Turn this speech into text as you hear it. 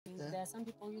some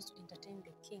people used to entertain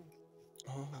the king.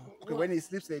 Oh. Okay, when he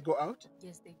sleeps, they go out?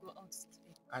 Yes, they go out to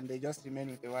sleep. And they just remain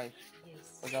with the wife?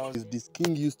 Yes. This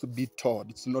king used to be tall.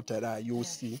 It's not a lie. You will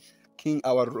see.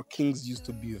 Our kings used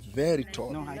to be very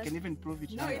tall. No, I can even prove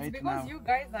it no, right it's because now. you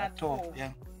guys are tall.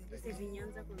 Yeah. This is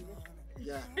Nyanza Convention.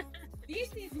 Yeah.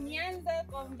 This is Nyanza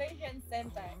Convention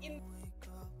Center.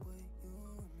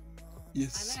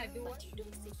 Yes. And then I do what? You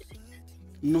don't sit like that.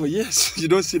 No, yes. You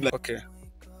don't sit like... Okay.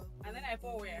 And then I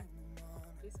pour where?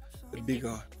 This one? The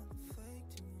bigger one.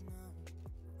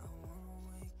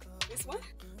 This one?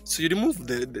 So you remove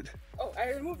the... Oh, I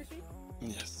remove it?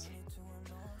 Yes.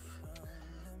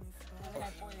 And then I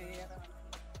pour the other one.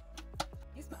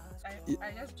 This one?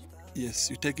 I just drink. Yes,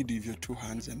 you take it with your 2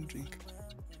 hands and drink.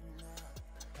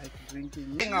 Like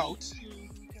drinking. Going out.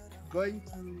 Going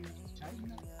to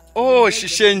China. Oh,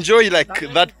 she enjoy like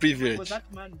that privilege. That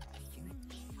man.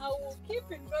 I will keep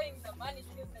enjoying the money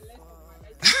till the rest of my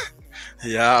life.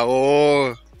 Yeah,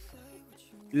 oh.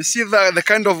 You see the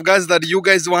kind of guys that you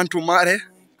guys want to marry?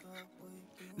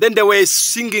 Then they were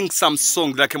singing some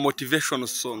songs, like a motivational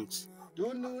songs.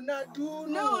 No,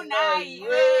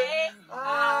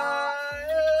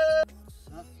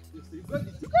 You got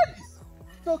this.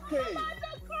 It's okay.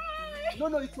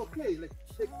 No, it's okay. Like,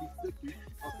 take this. Okay.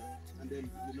 And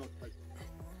then you know, like,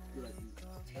 do like this.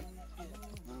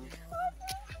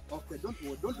 Okay, don't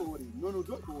worry. No,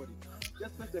 don't worry.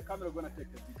 Just let the camera gonna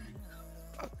take the video.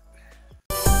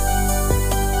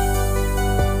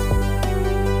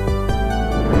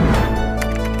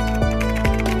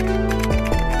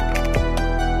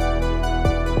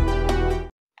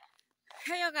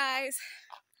 Hey guys,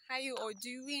 how you all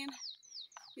doing?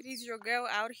 It is your girl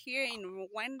out here in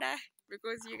Rwanda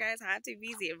because you guys have to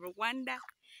visit Rwanda.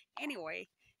 Anyway,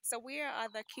 so we are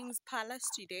at the King's Palace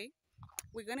today.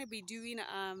 We're gonna be doing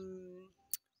a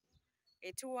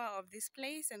tour of this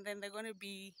place, and then they're gonna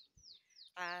be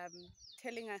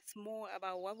telling us more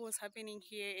about what was happening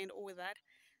here and all that.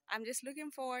 I'm just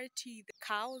looking forward to the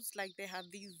cows. Like, they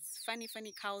have these funny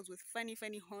cows with funny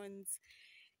horns,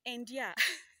 and yeah.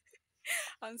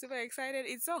 I'm super excited.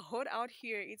 It's so hot out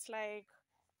here. It's like,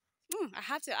 I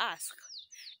have to ask.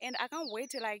 And I can't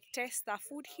wait to like test the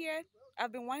food here.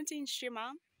 I've been wanting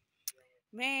shima.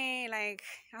 Man, like,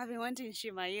 I've been wanting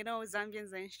shima. You know,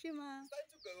 Zambians and shima.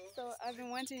 So I've been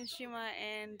wanting shima,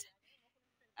 and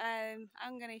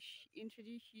I'm gonna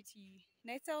introduce you to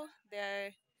Neto,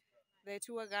 the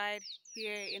tour guide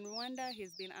here in Rwanda.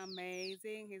 He's been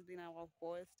amazing. He's been our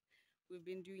host. We've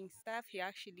been doing stuff. He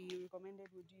actually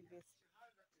recommended we do this.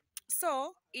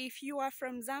 So if you are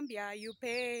from Zambia, you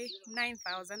pay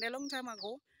 9,000. A long time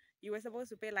ago, you were supposed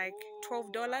to pay like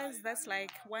 $12. That's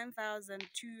like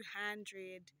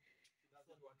 1,200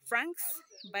 francs.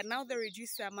 But now they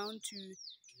reduced the amount to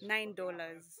 $9.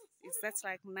 That's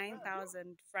like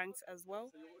 9,000 francs as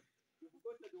well.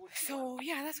 So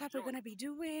yeah, that's what we're gonna be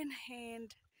doing,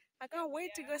 and I can't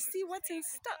wait to go see what's in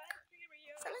stock.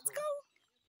 So let's go.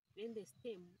 In the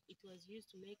stem, it was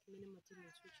used to make many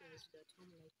materials which were used at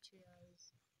home, like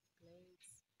chairs,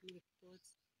 plates, milk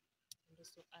pots, and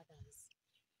also others.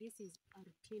 This is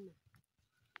Artina.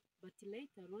 But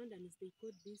later, Rwandans, they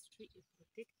called this tree a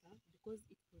protector because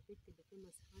it protected the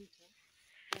famous hunter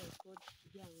who was called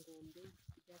Yangombe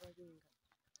Idaragenga.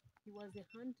 He was a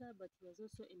hunter, but he was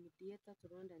also a mediator to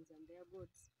Rwandans and their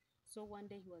gods. So one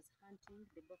day he was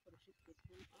hunting, the buffalo sheep would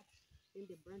come up, then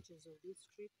the branches of this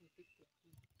tree protected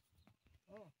him.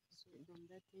 Oh, so from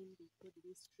that time they called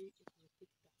this tree a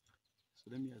protector.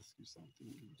 So let me ask you something,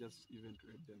 just even to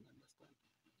help them understand.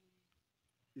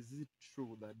 Is it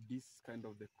true that this kind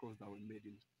of the clothes that were made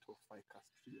in Tofai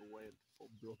Castri were for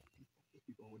broke people, for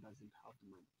people who doesn't have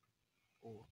money?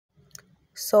 Or...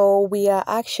 So we are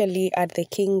actually at the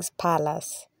King's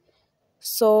Palace.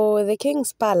 So the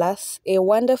King's Palace, a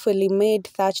wonderfully made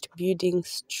thatched building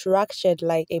structured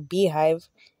like a beehive,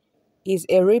 is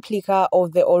a replica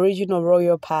of the original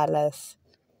royal palace.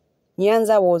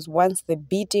 Nyanza was once the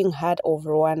beating heart of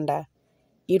Rwanda.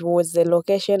 It was the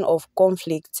location of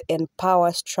conflicts and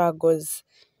power struggles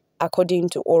according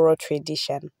to oral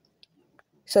tradition.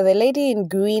 So the lady in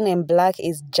green and black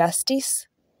is Justice.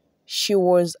 She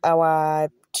was our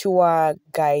tour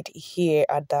guide here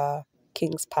at the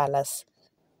King's Palace.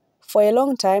 For a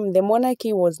long time, the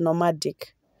monarchy was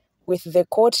nomadic, with the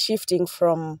court shifting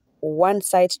from one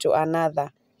side to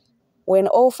another. When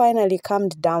all finally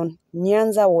calmed down,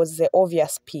 Nyanza was the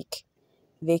obvious peak.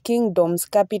 The kingdom's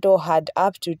capital had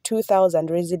up to 2,000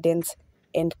 residents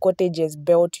and cottages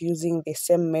built using the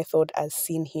same method as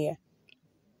seen here.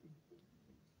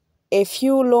 A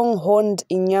few long-horned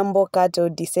Inyambo cattle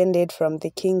descended from the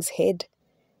king's head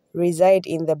reside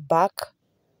in the back,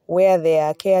 where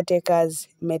their caretakers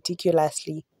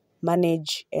meticulously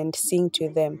manage and sing to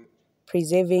them,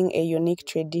 preserving a unique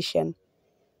tradition.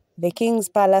 The King's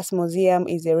Palace Museum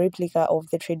is a replica of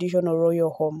the traditional royal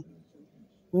home.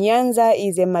 Nyanza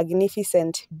is a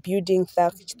magnificent building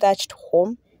thatched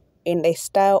home in a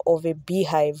style of a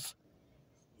beehive.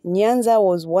 Nyanza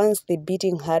was once the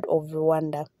beating heart of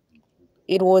Rwanda.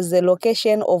 It was the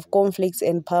location of conflicts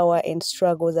and power and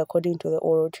struggles according to the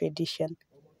oral tradition.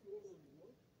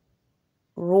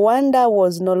 Rwanda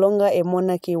was no longer a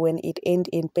monarchy when it gained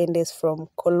independence from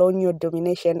colonial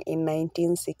domination in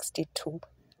 1962.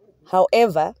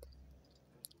 However,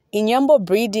 Inyambo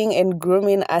breeding and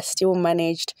grooming are still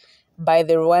managed by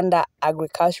the Rwanda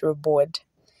Agricultural Board.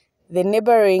 The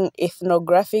neighboring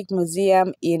ethnographic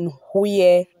museum in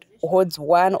Huye holds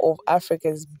one of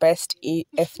Africa's best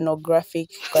ethnographic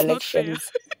Not fair.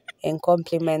 collections and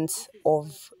complements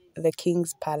of the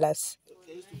King's Palace.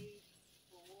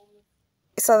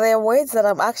 So there are words that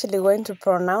I'm actually going to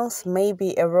pronounce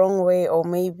maybe a wrong way or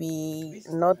maybe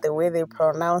not the way they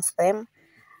pronounce them.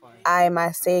 I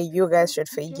must say you guys should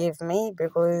forgive me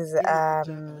because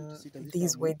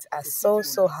these words are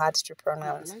so hard to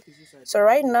pronounce. So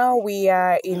right now we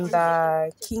are in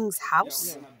the king's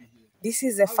house. This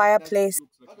is a fireplace.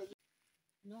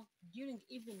 No, during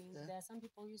evening, there are some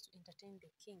people who used to entertain the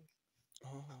king.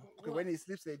 Okay, when he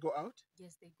sleeps, they go out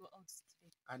Yes, they go out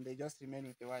straight. and they just remain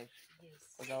with the wife.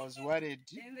 Yes. Because I was worried.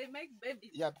 And they make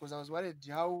babies. Yeah, because I was worried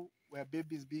how were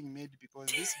babies being made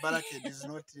because this barricade is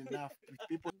not enough. If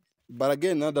people. But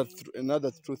again,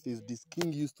 another truth is this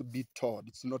king used to be tall.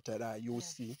 It's not a lie. You will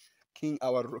see,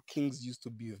 our kings used to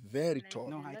be very tall.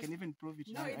 No, I can even prove it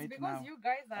No, now, it's right because now. you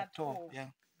guys are tall.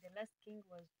 Yeah. The last king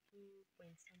was 2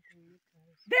 point something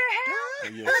meters. The hell?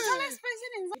 Yes. The tallest person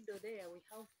in Middle there, we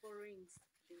have 4 rings.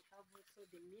 They have also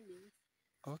the meanings.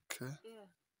 Okay. Yeah,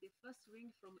 the first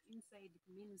ring from inside it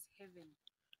means heaven.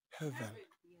 Heaven.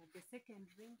 Yeah, the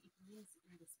second ring it means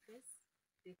in the space.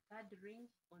 The third ring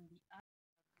on the earth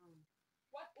ground.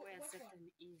 Where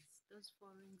Satan is. Those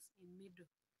 4 rings in middle.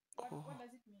 What does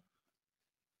it mean?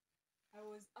 I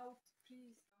was out,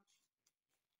 please.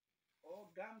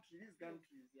 Oh, gum tree. These gum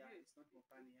trees. Yeah, it's not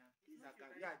Mopani. Yeah, these are gum.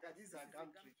 Yeah, these are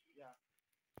gum trees. Yeah.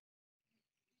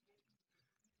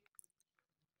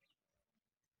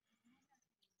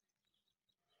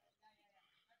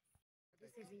 This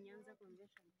is Nyanza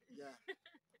Convention. Yeah.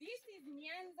 This is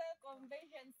Nyanza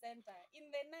Convention Center.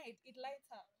 In the night, it lights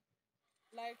up.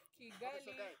 Like Kigali. Okay,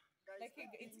 so guys, Like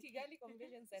it's Kigali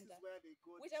Convention Center. This is where they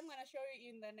go. Which I'm going to show you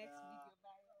in the next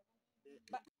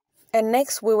video. And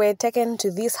next we were taken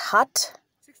to this hut.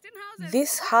 16 houses.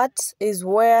 This hut is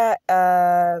where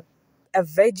a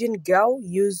virgin girl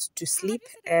used to sleep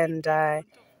and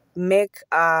make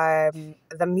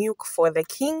the milk for the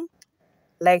king.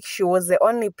 Like she was the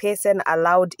only person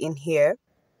allowed in here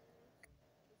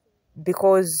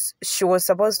because she was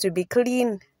supposed to be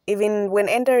clean. Even when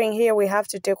entering here, we have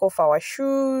to take off our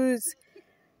shoes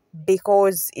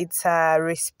because it's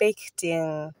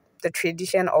respecting the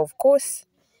tradition, of course.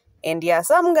 And yeah,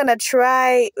 so I'm gonna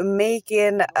try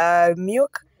making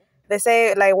milk. They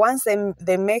say like once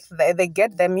they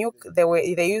get the milk,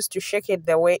 they used to shake it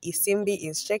the way Isimbi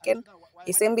is shaken.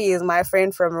 Isimbi is my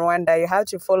friend from Rwanda. You have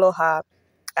to follow her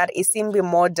at Isimbi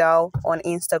Model on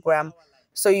Instagram.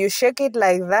 So you shake it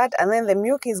like that, and then the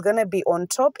milk is gonna be on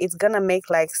top. It's gonna make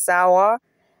like sour,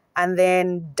 and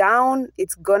then down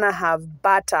it's gonna have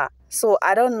butter. So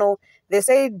I don't know. They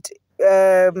said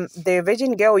the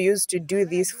virgin girl used to do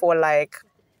this for like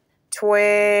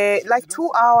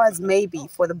 2 hours maybe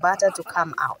for the butter to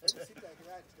come out.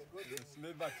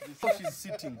 So she's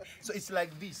sitting. So it's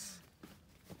like this.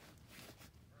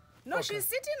 No, she's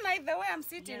sitting like the way I'm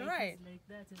sitting, Yeah, right? it is like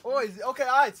that. Oh, is it? Okay,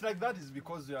 it's like that is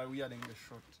because we are wearing the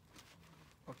short.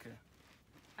 Okay.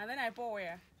 And then I pour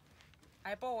where?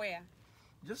 I pour where?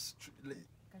 Just You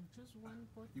can choose one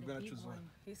pot. you're the gonna big choose one.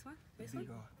 This one? This Big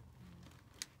one? one.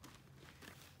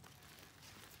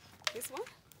 This one?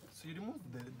 So you remove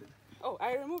the Oh,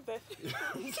 I removed that.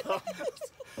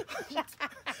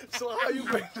 So how are you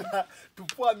going to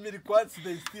pour milk once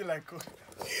they still like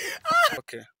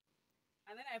okay.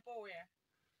 And then I pour where?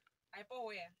 I pour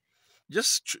where?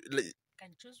 Just You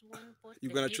can choose one pot. you're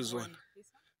the gonna big choose one.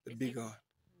 This one? The big one.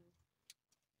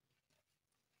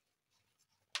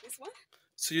 This one?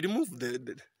 So you remove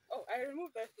the Oh, I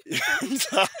removed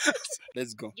that.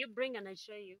 Let's go. You bring and I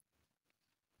show you.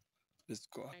 Let's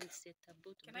go. Okay. And set a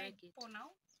boot. Can I break it. pour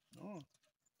now? Oh.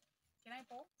 Can I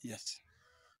pour? Yes.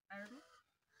 I remove.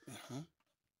 Uh-huh.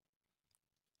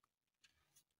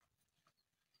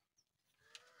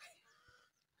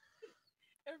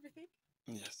 Everything?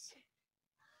 Yes.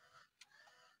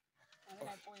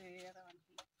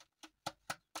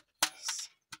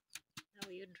 Now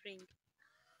you drink.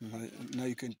 Now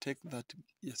you can take that,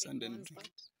 yes, and then Burns drink.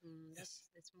 out. Yes.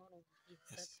 The smell of it.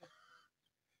 Yes.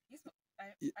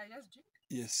 I just drink.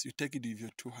 Yes, you take it with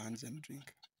your 2 hands and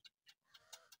drink.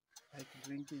 Like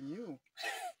drinking you.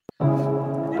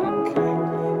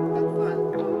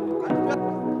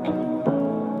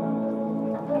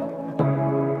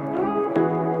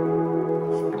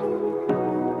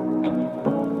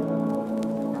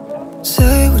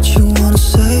 Say what you wanna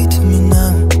say to me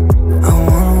now. I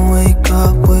wanna wake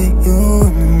up with you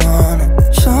in the morning.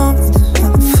 Show me there's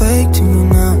nothing fake to me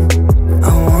now. I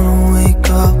wanna wake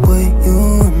up with you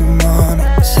in the morning.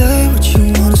 Say what you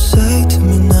wanna say to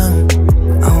me now.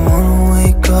 I wanna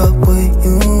wake up with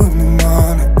you in the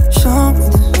morning. Show me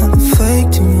there's nothing fake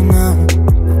to me now.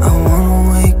 I wanna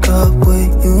wake up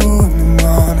with you in the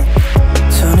morning.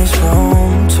 Turn this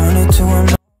room, turn it to an.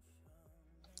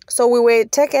 So we were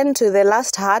taken to the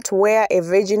last hut where a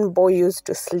virgin boy used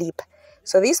to sleep.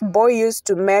 So this boy used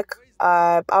to make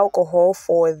alcohol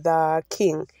for the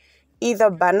king, either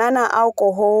banana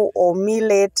alcohol or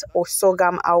millet or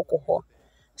sorghum alcohol.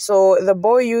 So the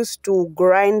boy used to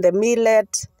grind the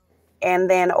millet and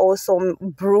then also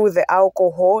brew the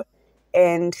alcohol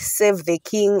and serve the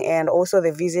king and also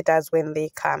the visitors when they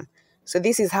come. So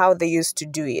this is how they used to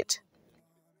do it.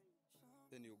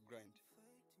 Then you grind.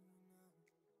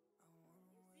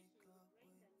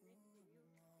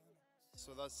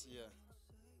 So that's, yeah.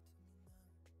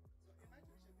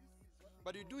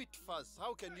 But you do it fast.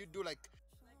 How can you do like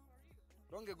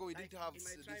long ago we didn't have In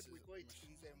my this. tribe, we call it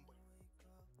Inyambo.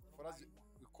 For us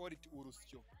we call it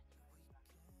urusyo.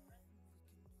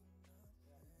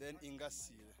 Then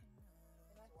ingasi.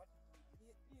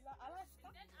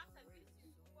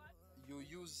 You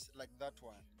use like that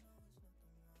one.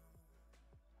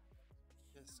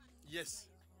 Yes. Yes.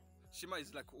 Shima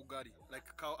is like ugari, like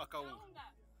akaunga.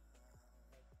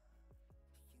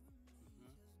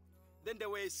 Then they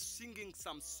were singing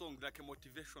some song, like a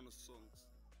motivational songs.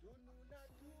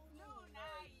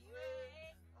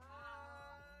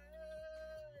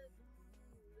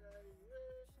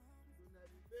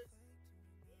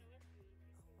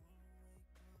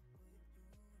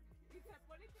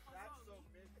 That song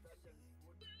makes that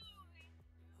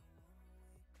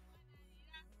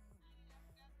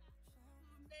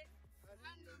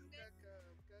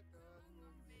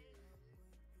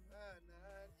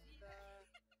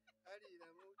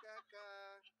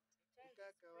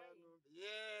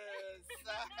yes.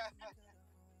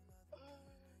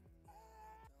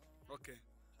 Okay.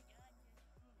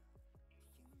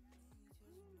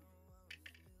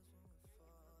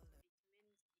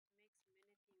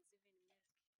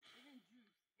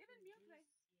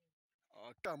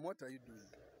 Tam, what are you doing?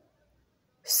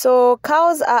 So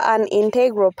cows are an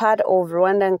integral part of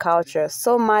Rwandan culture,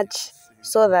 so much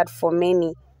so that for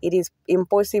many it is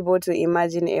impossible to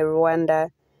imagine a Rwanda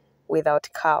without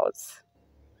cows.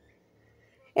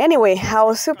 Anyway, I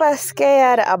was super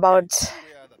scared about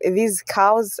these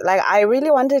cows. Like I really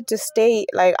wanted to stay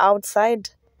like outside,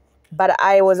 but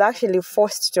I was actually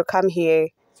forced to come here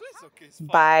So it's okay, it's fine.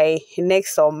 by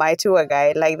Nexo, my tour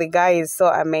guide. Like the guy is so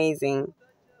amazing.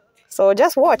 So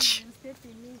just watch. That's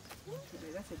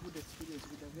a good experience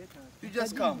with the veteran. You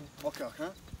just come. Okay,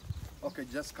 okay,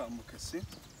 just come. Okay, see?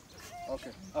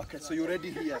 Okay, so you're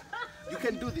ready here. You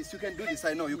can do this,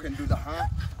 I know you can do that, huh?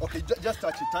 Okay, just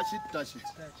touch it.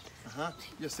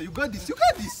 Yes, so you got this.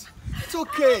 It's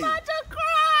okay. I'm about to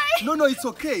cry. No, it's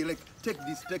okay. Like, take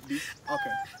this.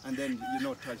 Okay, and then,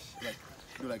 touch, like,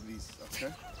 do like this,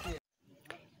 okay?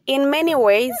 In many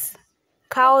ways,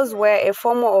 cows were a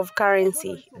form of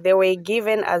currency. They were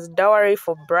given as dowry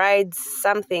for brides,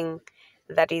 something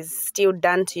that is still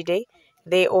done today.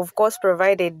 They, of course,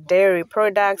 provided dairy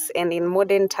products, and in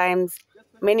modern times,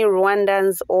 many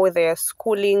Rwandans owe their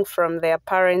schooling from their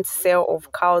parents' sale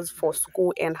of cows for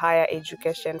school and higher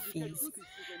education fees.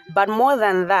 But more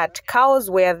than that,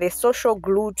 cows were the social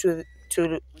glue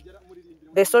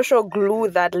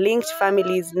that linked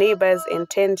families, neighbors, and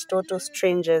turned total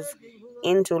strangers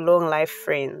into long-life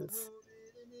friends.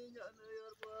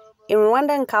 In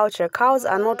Rwandan culture, cows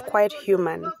are not quite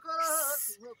human,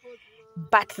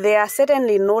 but they are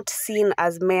certainly not seen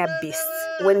as mere beasts.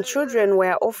 When children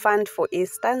were orphaned, for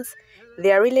instance,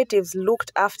 their relatives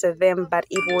looked after them, but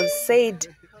it was said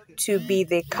to be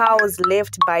the cows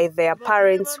left by their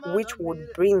parents which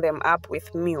would bring them up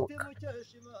with milk.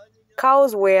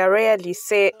 Cows were rarely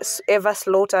ever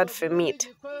slaughtered for meat.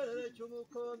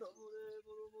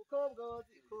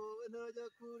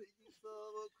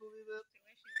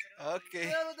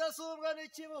 Okay.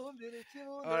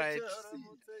 All right.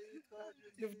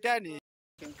 You've done it.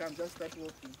 can come, just start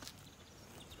walking.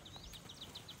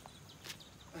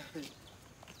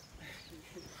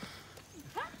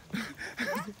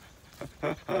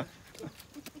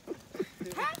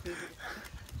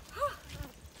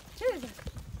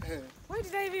 Why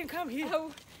did I even come here?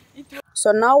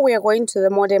 So now we are going to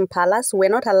the modern palace. We're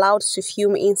not allowed to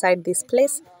film inside this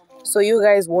place, so you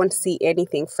guys won't see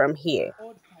anything from here.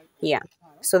 Yeah.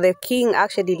 So the king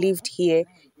actually lived here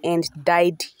and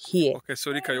died here. Okay,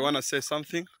 so Rika, you want to say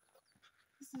something?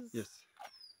 Yes.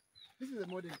 This is a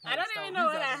modern I don't even know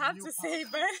what I have to say,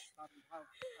 but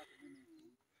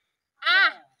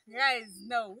guys,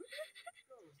 no.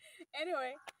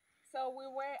 Anyway, so we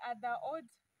were at the old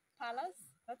palace.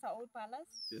 That's our old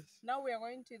palace. Yes. Now we are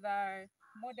going to the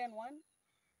modern one.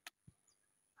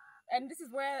 And this is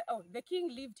where, the king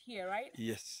lived here, right?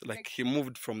 Yes, like he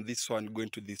moved from this one going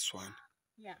to this one.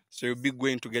 Yeah. So you'll be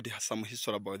going to get some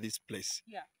history about this place.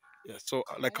 Yeah. Yeah. So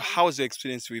like, how's your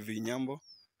experience with Inyambo?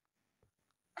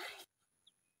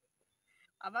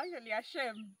 I'm actually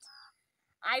ashamed.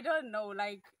 I don't know,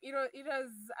 like, it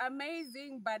was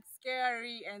amazing but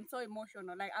scary and so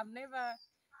emotional. Like, I've never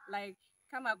like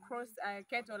come across a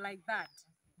kettle like that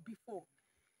before.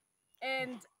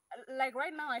 And like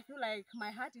right now I feel like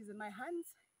my heart is in my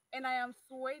hands and I am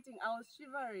sweating. I was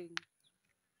shivering.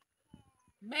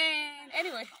 Man,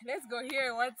 anyway, let's go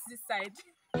here. What's this side?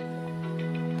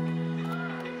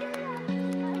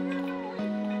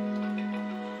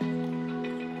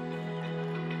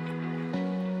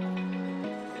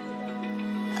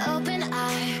 Open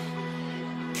eye,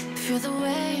 feel the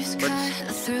waves cut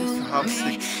through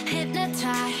me.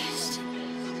 Hypnotized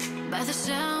by the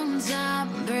sounds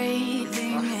I'm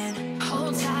breathing in.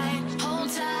 Hold tight,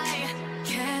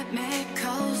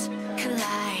 chemicals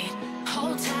collide.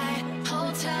 Hold tight,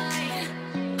 hold tight,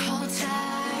 hold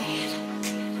tight.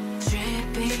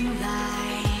 Dripping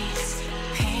lights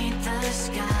paint the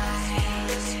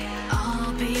skies,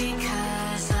 all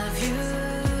because of you.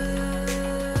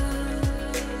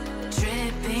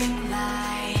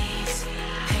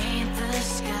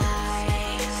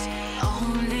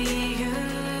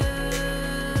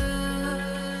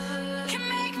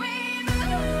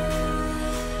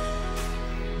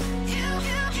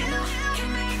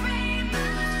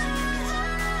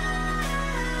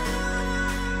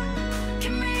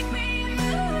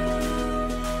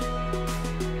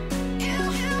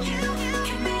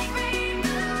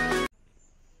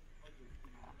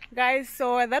 Guys,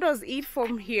 so that was it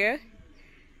from here.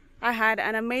 I had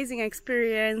an amazing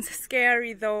experience,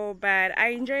 scary though, but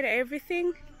I enjoyed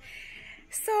everything.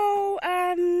 So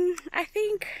I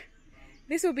think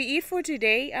this will be it for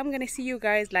today. I'm gonna see you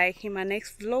guys like in my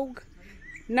next vlog.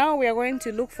 Now we are going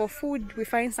to look for food. We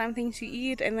find something to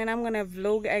eat and then I'm gonna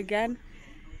vlog again.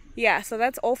 Yeah, so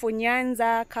that's all for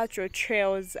Nyanza Cultural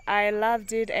Trails. I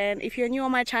loved it, and if you're new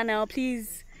on my channel,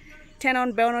 please turn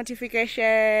on bell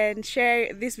notification,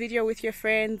 share this video with your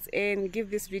friends, and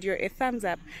give this video a thumbs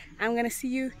up. I'm gonna see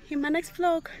you in my next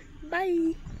vlog.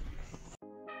 Bye.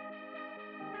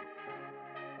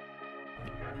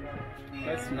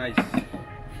 That's nice.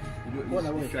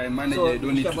 If you're a manager, you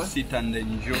don't need to sit and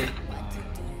enjoy.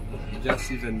 You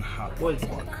just even have work.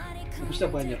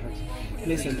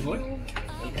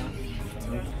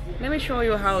 Let me show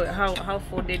you how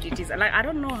folded it is. Like, I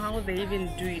don't know how they even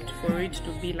do it for it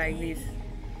to be like this.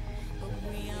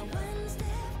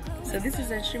 So this is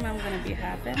a shrimp I'm gonna be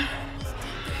having.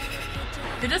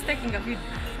 You're just taking a video.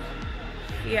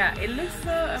 Yeah, it looks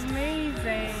so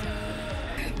amazing.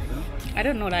 I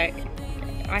don't know, like,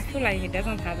 I feel like it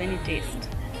doesn't have any taste.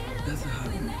 It doesn't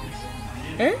have any taste.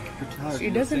 Eh?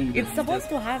 It doesn't. It's supposed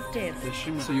to have taste.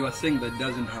 So you are saying that it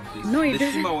doesn't have taste? No, it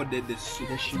doesn't. Or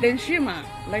the shima.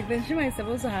 Like the shima is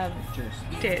supposed to have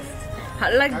taste.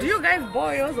 Like, do you guys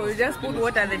boil or you just put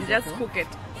water and then just cook it?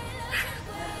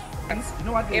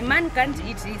 A man can't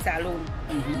eat this alone.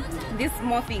 This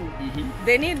small thing.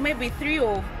 They need maybe 2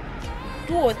 or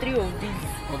 3 of these.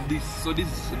 Of this. So this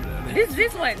is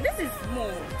this one. This is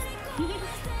small.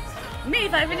 Me,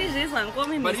 if I finish this one, call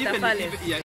me Mr. Palace.